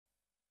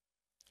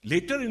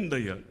Later in the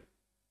year,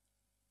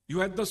 you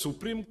had the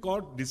Supreme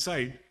Court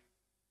decide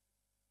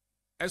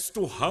as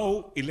to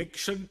how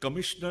election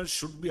commissioners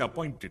should be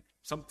appointed.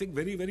 Something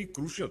very, very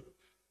crucial.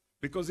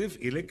 Because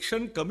if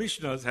election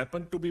commissioners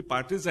happen to be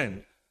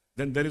partisan,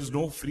 then there is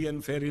no free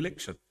and fair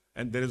election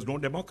and there is no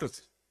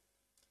democracy.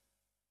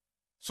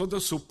 So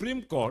the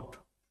Supreme Court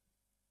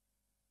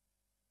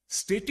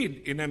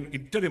stated in an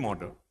interim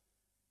order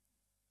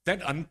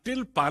that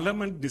until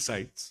Parliament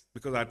decides,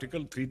 because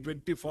Article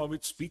 324,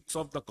 which speaks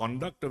of the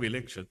conduct of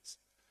elections,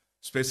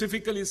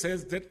 specifically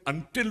says that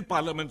until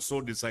Parliament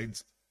so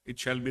decides, it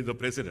shall be the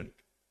President.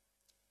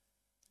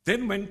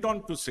 Then went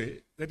on to say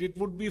that it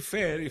would be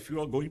fair if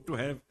you are going to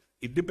have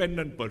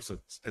independent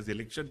persons as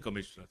election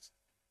commissioners,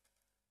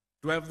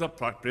 to have the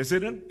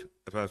President,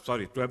 to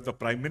have the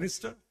Prime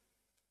Minister,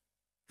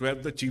 to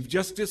have the Chief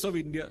Justice of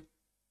India,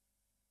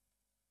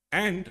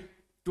 and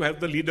to have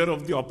the leader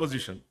of the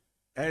opposition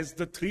as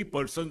the three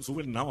persons who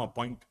will now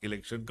appoint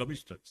election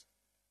commissioners.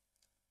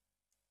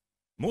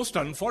 Most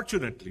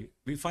unfortunately,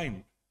 we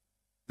find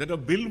that a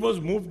bill was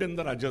moved in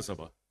the Rajya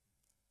Sabha,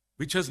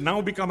 which has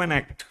now become an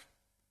act.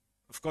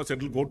 Of course,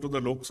 it will go to the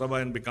Lok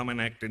Sabha and become an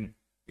act in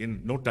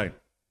no time,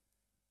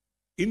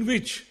 in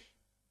which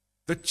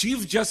the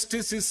Chief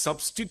Justice is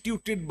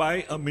substituted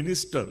by a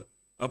minister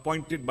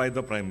appointed by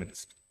the Prime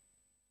Minister.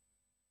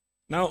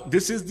 Now,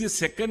 this is the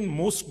second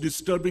most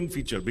disturbing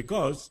feature,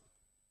 because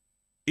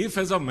if,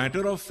 as a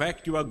matter of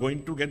fact, you are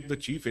going to get the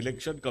Chief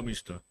Election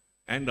Commissioner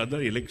and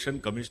other election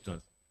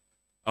commissioners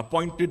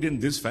appointed in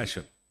this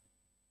fashion,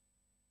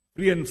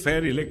 free and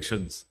fair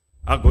elections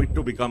are going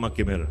to become a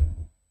chimera.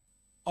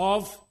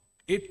 Of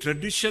a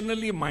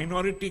traditionally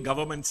minority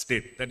government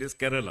state, that is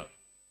Kerala,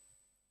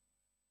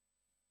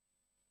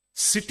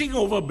 sitting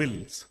over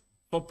bills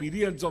for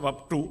periods of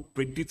up to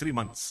 23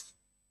 months.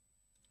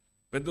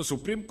 When the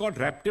Supreme Court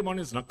rapped him on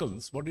his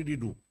knuckles, what did he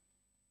do?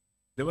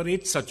 There were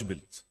 8 such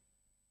bills.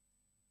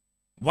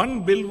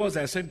 1 bill was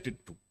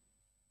assented to.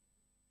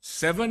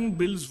 7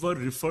 bills were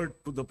referred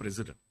to the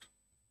President.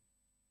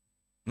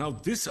 Now,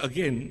 this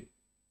again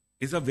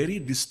is a very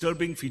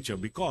disturbing feature,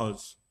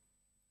 because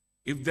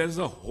if there's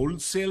a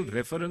wholesale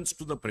reference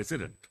to the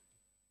President,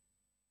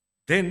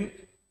 then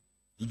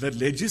the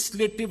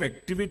legislative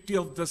activity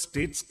of the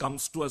states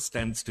comes to a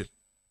standstill.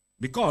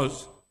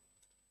 Because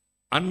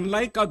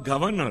unlike a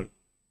governor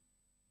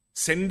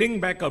sending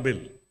back a bill,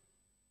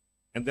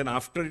 and then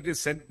after it is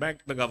sent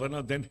back, the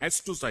governor then has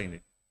to sign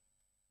it.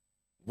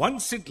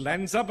 Once it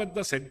lands up at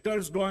the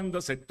center's door and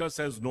the center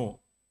says no,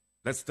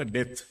 that's the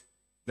death.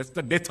 That's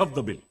the death of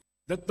the bill.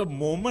 That the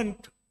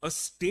moment a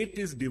state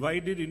is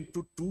divided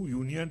into 2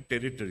 union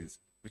territories,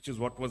 which is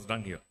what was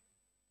done here.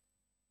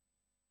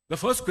 The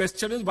first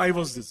question is, why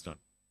was this done?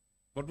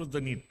 What was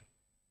the need?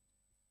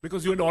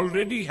 Because you had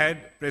already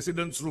had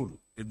president's rule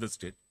in the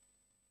state.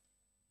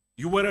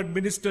 You were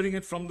administering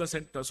it from the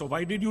center. So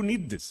why did you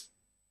need this?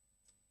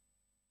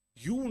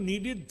 You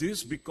needed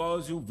this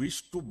because you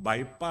wished to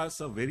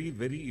bypass a very,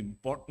 very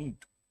important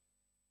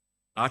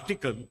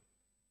article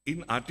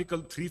in Article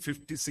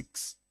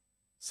 356,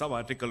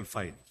 sub-Article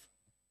 5.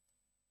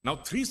 Now,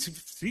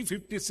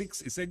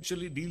 356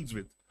 essentially deals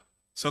with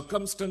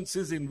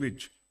circumstances in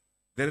which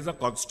there is a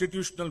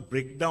constitutional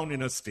breakdown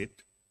in a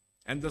state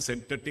and the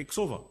center takes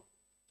over.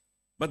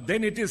 But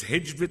then it is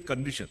hedged with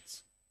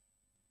conditions.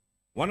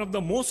 One of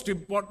the most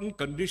important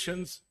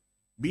conditions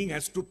being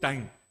as to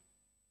time.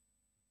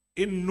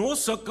 In no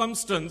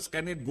circumstance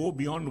can it go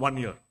beyond 1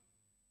 year.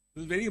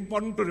 This is very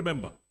important to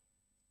remember.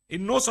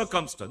 In no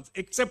circumstance,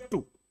 except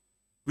 2,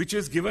 which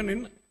is given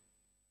in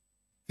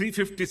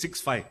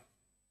 356(5).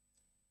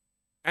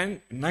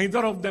 And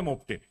neither of them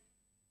obtained.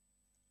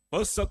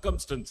 First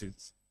circumstance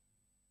is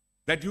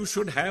that you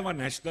should have a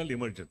national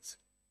emergency.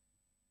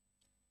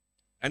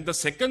 And the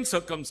second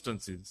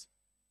circumstance is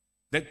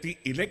that the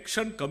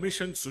election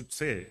commission should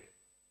say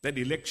that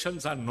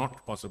elections are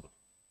not possible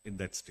in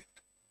that state.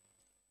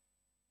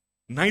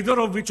 Neither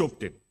of which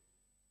obtained.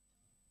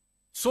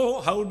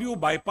 So how do you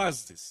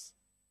bypass this?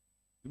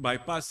 You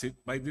bypass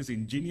it by this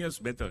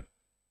ingenious method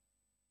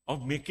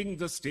of making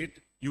the state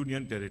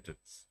union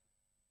territories,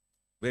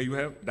 where you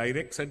have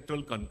direct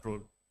central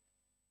control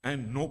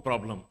and no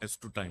problem as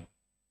to time.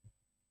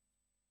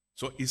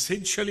 So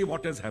essentially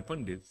what has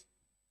happened is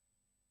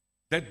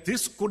that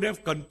this could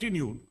have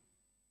continued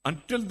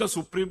until the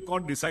Supreme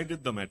Court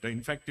decided the matter.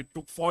 In fact, it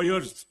took 4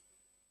 years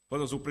for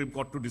the Supreme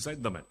Court to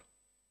decide the matter.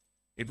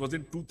 It was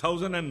in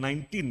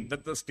 2019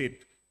 that the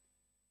state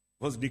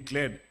was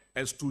declared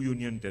as 2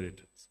 union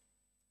territories.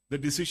 The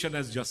decision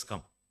has just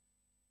come.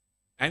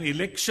 And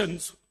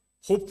elections,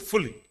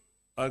 hopefully,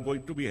 are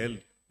going to be held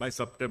by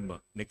September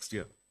next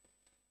year.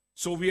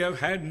 So we have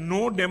had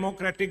no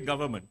democratic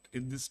government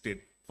in this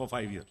state for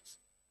 5 years,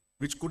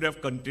 which could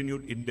have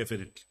continued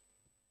indefinitely.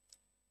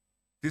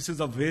 This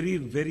is a very,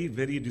 very,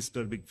 very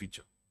disturbing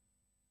feature.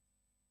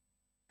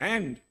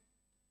 And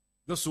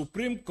the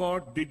Supreme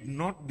Court did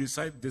not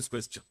decide this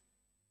question.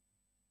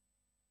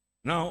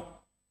 Now,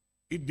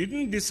 it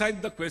didn't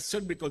decide the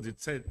question because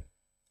it said,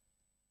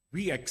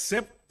 we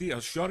accept the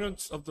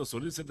assurance of the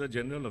Solicitor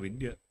General of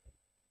India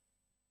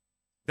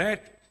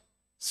that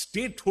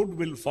statehood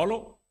will follow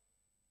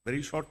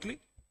very shortly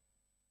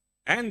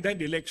and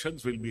that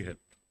elections will be held.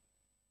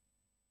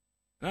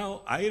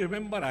 Now, I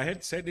remember I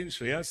had said in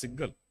Shreya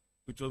Singhal,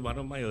 which was one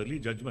of my early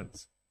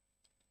judgments,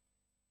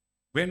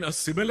 when a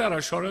similar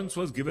assurance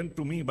was given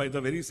to me by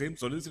the very same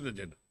Solicitor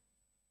General,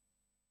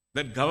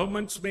 that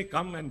governments may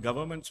come and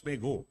governments may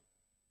go,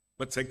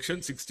 but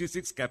Section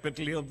 66,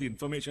 capital A of the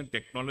Information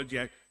Technology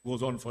Act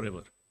goes on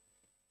forever.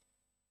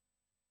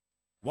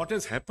 What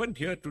has happened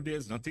here today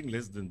is nothing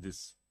less than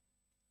this.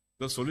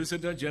 The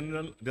Solicitor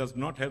General does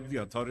not have the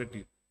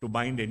authority to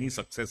bind any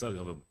successor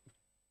government.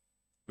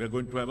 We are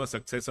going to have a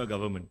successor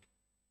government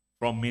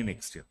from May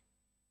next year.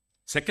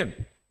 Second,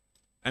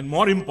 and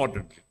more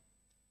importantly,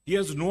 he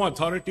has no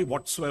authority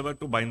whatsoever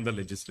to bind the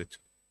legislature.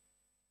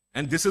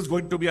 And this is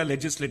going to be a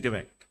legislative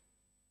act.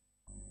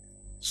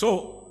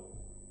 So,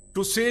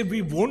 to say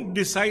we won't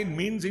decide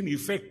means in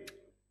effect,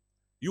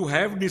 you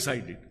have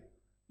decided.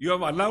 You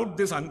have allowed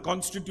this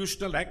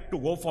unconstitutional act to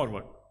go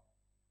forward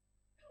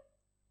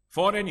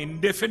for an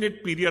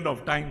indefinite period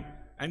of time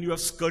and you have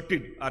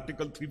skirted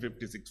Article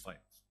 356(5).